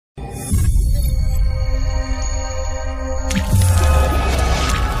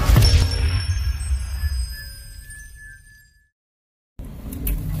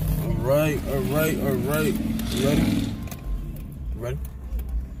right. You ready? Ready?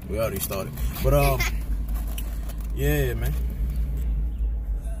 We already started. But, yeah, man.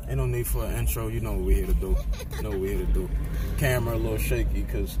 Ain't no need for an intro. You know what we're here to do. Camera a little shaky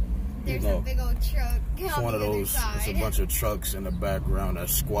because, you there's know, a big old truck. it's one of those, it's a bunch of trucks in the background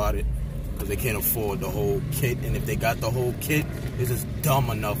that's squatted because they can't afford the whole kit. And if they got the whole kit, they're just dumb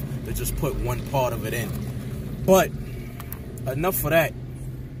enough to just put one part of it in. But, enough for that.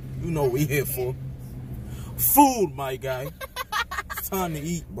 You know what we here for. Food, my guy. It's time to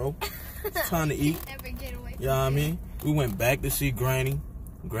eat, bro. It's time to eat. Never get away from You know what I mean? We went back to see Granny.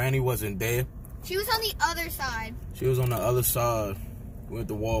 Granny wasn't there. She was on the other side. She was on the other side. We went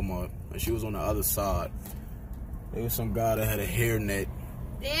to Walmart, and she was on the other side. There was some guy that had a hairnet,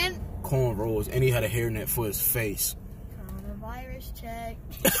 Then cornrows, and he had a hairnet for his face. coronavirus check.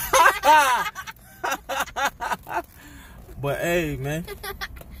 But hey, man,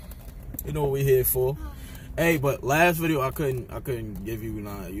 you know what we here for. Hey, but last video I couldn't give you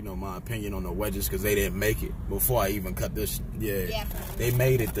my opinion on the wedges because they didn't make it before I even cut this. Yeah. They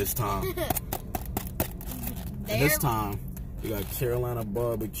made it this time. And this time you got Carolina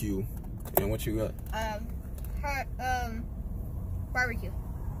barbecue, and what you got? Barbecue.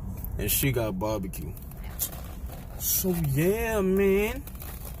 And she got barbecue. So yeah, man.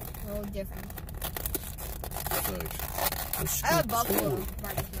 A little different. Let's I have get buffalo to it.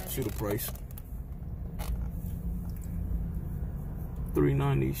 barbecue. See the price.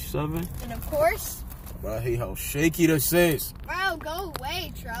 $3.97. And of course, But I hate how shaky this is. bro, go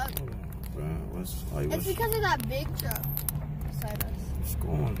away, truck. It's because of that big truck beside us. What's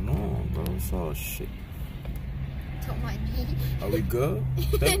going on, bro? It's all shit. Don't mind me. Are we good? I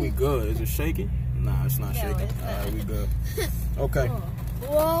think we good. Is it shaking? Nah, it's not No, shaking. it's not. Alright, we good. Okay.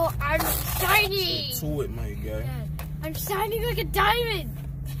 Whoa, I'm shiny. To it, my guy. I'm shining like a diamond.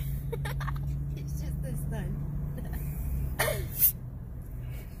 It's just the sun.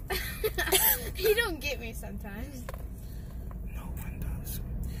 You don't get me sometimes. No one does.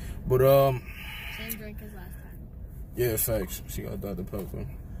 But Same drink as last time. yeah, facts. She got Dr. Pepper.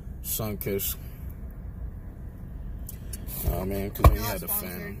 Sunkiss. Oh man, because we had the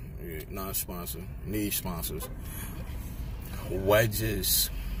fan. Yeah, not sponsor. Need sponsors. Wedges.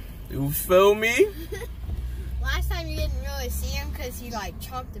 You feel me? Last time you didn't really see him because he like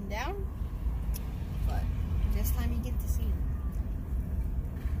chopped him down. But this time you get to see him.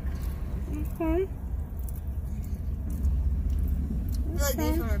 Okay. I feel like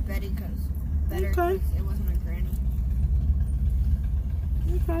these one are better because it wasn't a granny.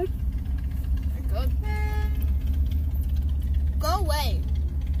 Okay. They're good. Go away.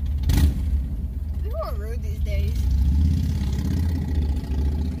 People are rude these days.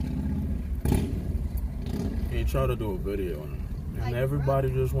 He tried to do a video on him. And Like, everybody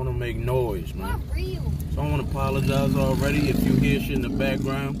just want to make noise, man. Not real. So I want to apologize already if you hear shit in the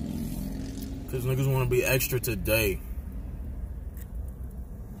background. Because niggas want to be extra today.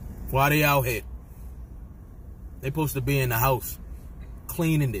 Why they out here? They supposed to be in the house.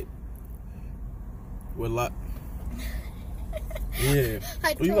 Cleaning it. With like... Yeah.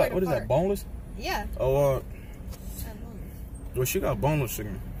 I What you got? What is that? Boneless? Yeah. Oh, well, she got boneless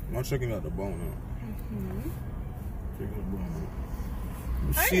chicken. My chicken got the bone on it. She got the bone on it.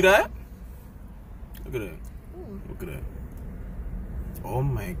 You see that? Look at that. Ooh. Look at that. Oh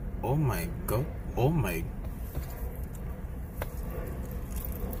my god. Oh my.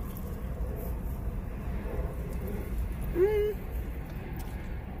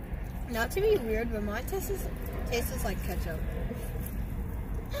 Not to be weird, but my tastes like ketchup.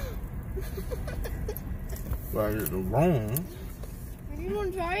 Right, it's wrong. You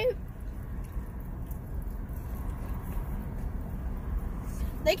want to try it?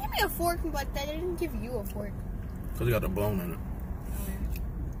 They gave me a fork, but they didn't give you a fork. Because it got the bone in it.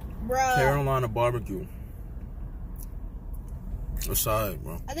 Bruh. Carolina barbecue. Aside,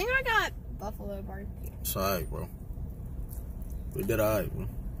 bro. I think I got buffalo barbecue. Aside, bro. We did alright, bro.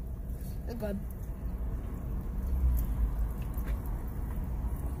 It's good.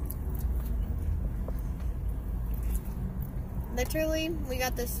 Literally, we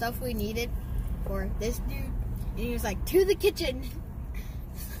got the stuff we needed for this dude, and he was like, "To the kitchen."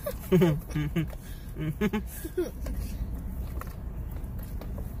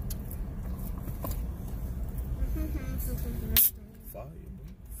 Fire, bro.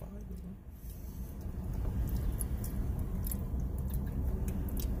 Fire, bro.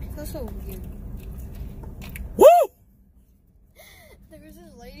 That's so weird. Woo! There was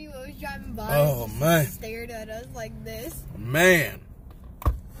this lady who was driving by. Oh, and man. stared at us like this. Man.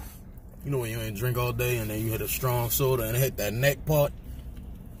 You know when you ain't drink all day and then you hit a strong soda and hit that neck part?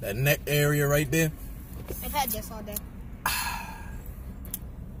 that neck area right there. I've had this all day.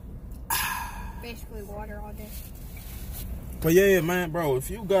 Basically water all day. But yeah, man, bro,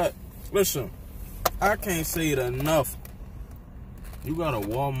 if you got, listen, I can't say it enough. You got a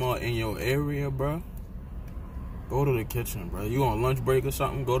Walmart in your area, bro. Go to the kitchen, bro. You on lunch break or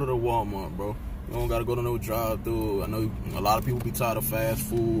something? Go to the Walmart, bro. You don't gotta go to no drive-thru. I know a lot of people be tired of fast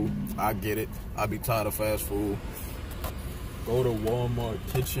food. I get it. I be tired of fast food. Go to Walmart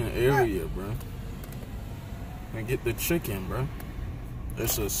kitchen area, bro. And get the chicken, bro.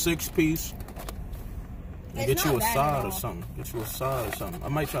 It's a 6-piece. And get you a side or something. Get you a side or something. I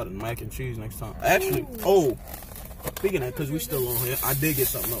might try the mac and cheese next time. Actually, speaking of that, because we still on here, I did get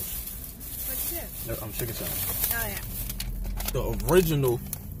something else. What's this? Chicken sandwich. Oh, yeah. The original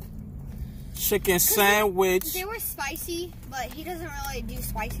chicken sandwich. They were spicy, but he doesn't really do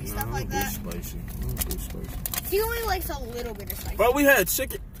spicy stuff I like that. don't do spicy. He only likes a little bit of spicy. But we had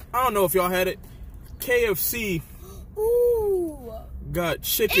chicken. I don't know if y'all had it. KFC Ooh. got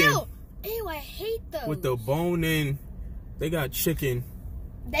chicken. Ew. Ew, I hate those. With the bone in. They got chicken.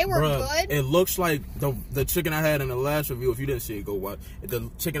 They were good. It looks like the chicken I had in the last review. If you didn't see it, go watch.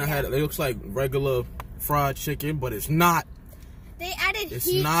 The chicken I had, it looks like regular fried chicken, but it's not. They added It's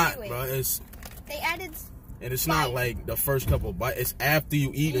heat not, to it. bro. They added. And it's not like the first couple bites. It's after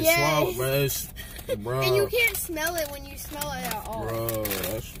you eat and swallow, bro. And you can't smell it when you smell it at all. Bro,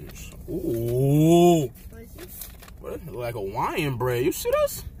 that's just, ooh. What is this? What? Like Hawaiian bread. You see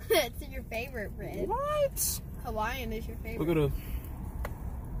this? It's your favorite bread. What? Hawaiian is your favorite. Look at the.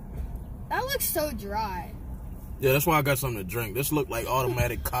 That looks so dry. Yeah, that's why I got something to drink. This look like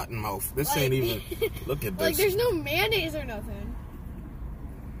automatic cotton mouth. This ain't even. Look at this. Like there's no mayonnaise or nothing.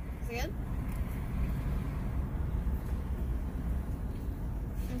 Is it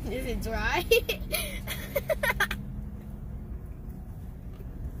good? Is it dry?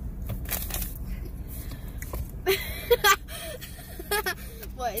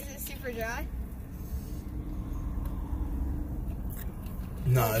 What, is it super dry?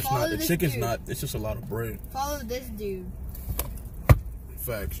 Nah, it's not. The chicken's dude. not. It's just a lot of bread. Follow this dude.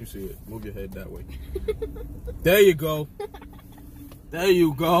 Facts, you see it. Move your head that way. There you go. There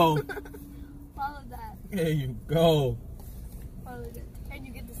you go. Follow that. There you go. Follow that. And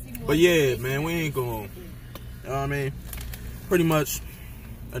you get to see more. But yeah, man, we ain't going. You know what I mean? Pretty much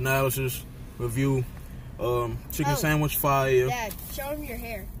analysis, review, chicken sandwich fire. Dad, show him your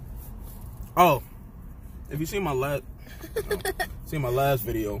hair. Oh, if you see my last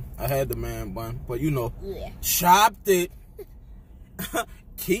video, I had the man bun, but you know, chopped it.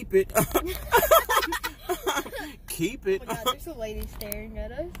 Keep it. Keep it. Oh my God, there's a lady staring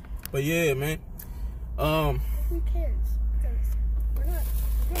at us. But yeah, man. Who cares? We're not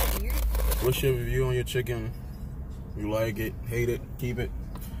weird. What's your review on your chicken? You like it? Hate it? Keep it?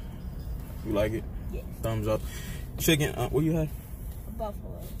 You like it? Yes. Thumbs up. Chicken. What you had? A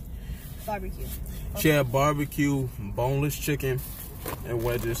buffalo barbecue. She had barbecue, boneless chicken, and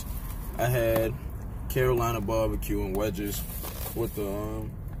wedges. I had Carolina barbecue and wedges with the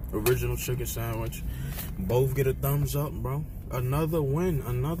original chicken sandwich. Both get a thumbs up, bro. Another win,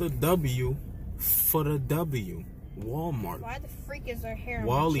 another W for the W. Walmart. Why the freak is there hair on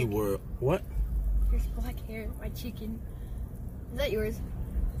Wally my chicken? World. What? There's black hair on my chicken. Is that yours?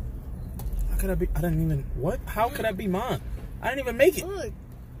 How could that be? I didn't even. What? How could that be mine? I didn't even make it. Look.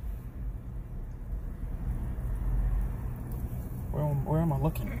 Where am I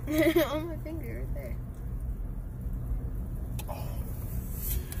looking? On my finger right there. Oh.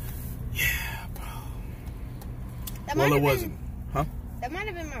 Yeah, bro. That Well, might it have wasn't. been, Huh? That might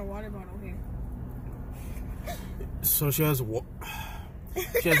have been my water bottle here. So she has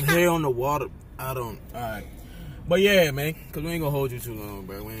hair on the water. I don't. All right. But yeah, man, because we ain't going to hold you too long,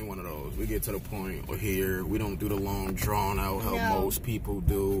 bro. We ain't one of those. We get to the point here. We don't do the long, drawn out how most people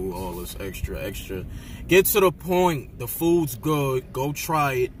do. All this extra. Get to the point. The food's good. Go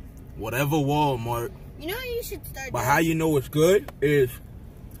try it. Whatever Walmart. You know what you should start But doing? how you know it's good is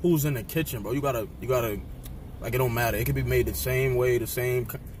who's in the kitchen, bro. You gotta, like, it don't matter. It could be made the same way, it's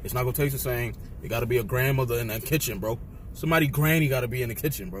not gonna taste the same. It gotta be a grandmother in the kitchen, bro. Somebody granny gotta be in the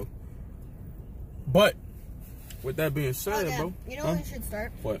kitchen, bro. But with that being said, bro. You know what we should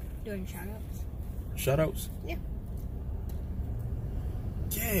start? What? Doing shout-outs. Shout-outs? Yeah.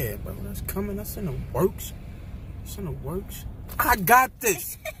 Yeah, bro. That's coming. That's in the works. It's in the works. I got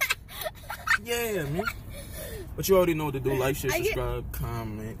this. Yeah, man. But you already know what to do. Like, share, subscribe,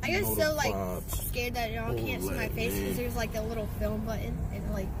 comment. I get so, like, scared that y'all can't see my face because there's, like, a little film button.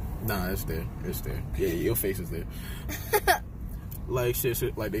 And, like... Nah, it's there. It's there. Yeah, your face is there. Like,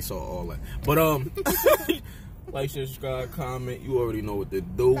 shit, like, they saw all that. But, Like, subscribe, comment. You already know what to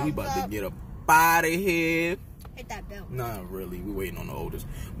do. We Thumbs about to up. get up out of here. Hit that bell. Nah, really. We waiting on the oldest.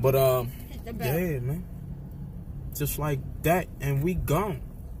 But, Hit the bell. yeah, man. Just like that. And we gone.